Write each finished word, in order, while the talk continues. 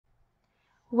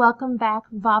Welcome back,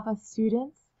 VAVA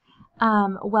students.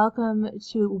 Welcome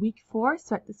to week 4.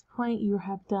 So at this point, you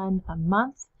have done a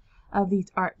month of these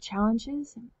art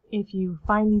challenges. If you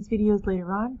find these videos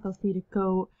later on, feel free to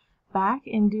go back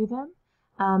and do them.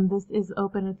 This is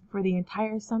open for the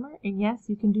entire summer, and yes,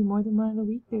 you can do more than one in a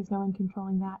week. There's no one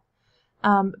controlling that.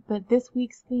 But this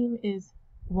week's theme is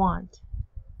want.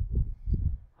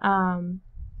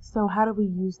 So how do we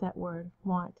use that word,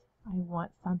 want? I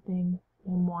want something,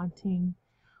 I'm wanting.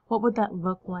 What would that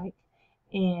look like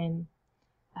in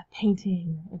a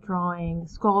painting, a drawing, a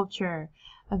sculpture,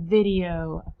 a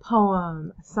video, a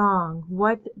poem, a song?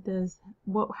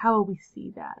 How will we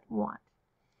see that want?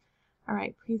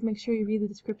 Alright, please make sure you read the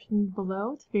description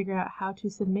below to figure out how to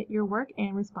submit your work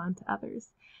and respond to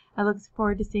others. I look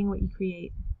forward to seeing what you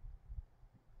create.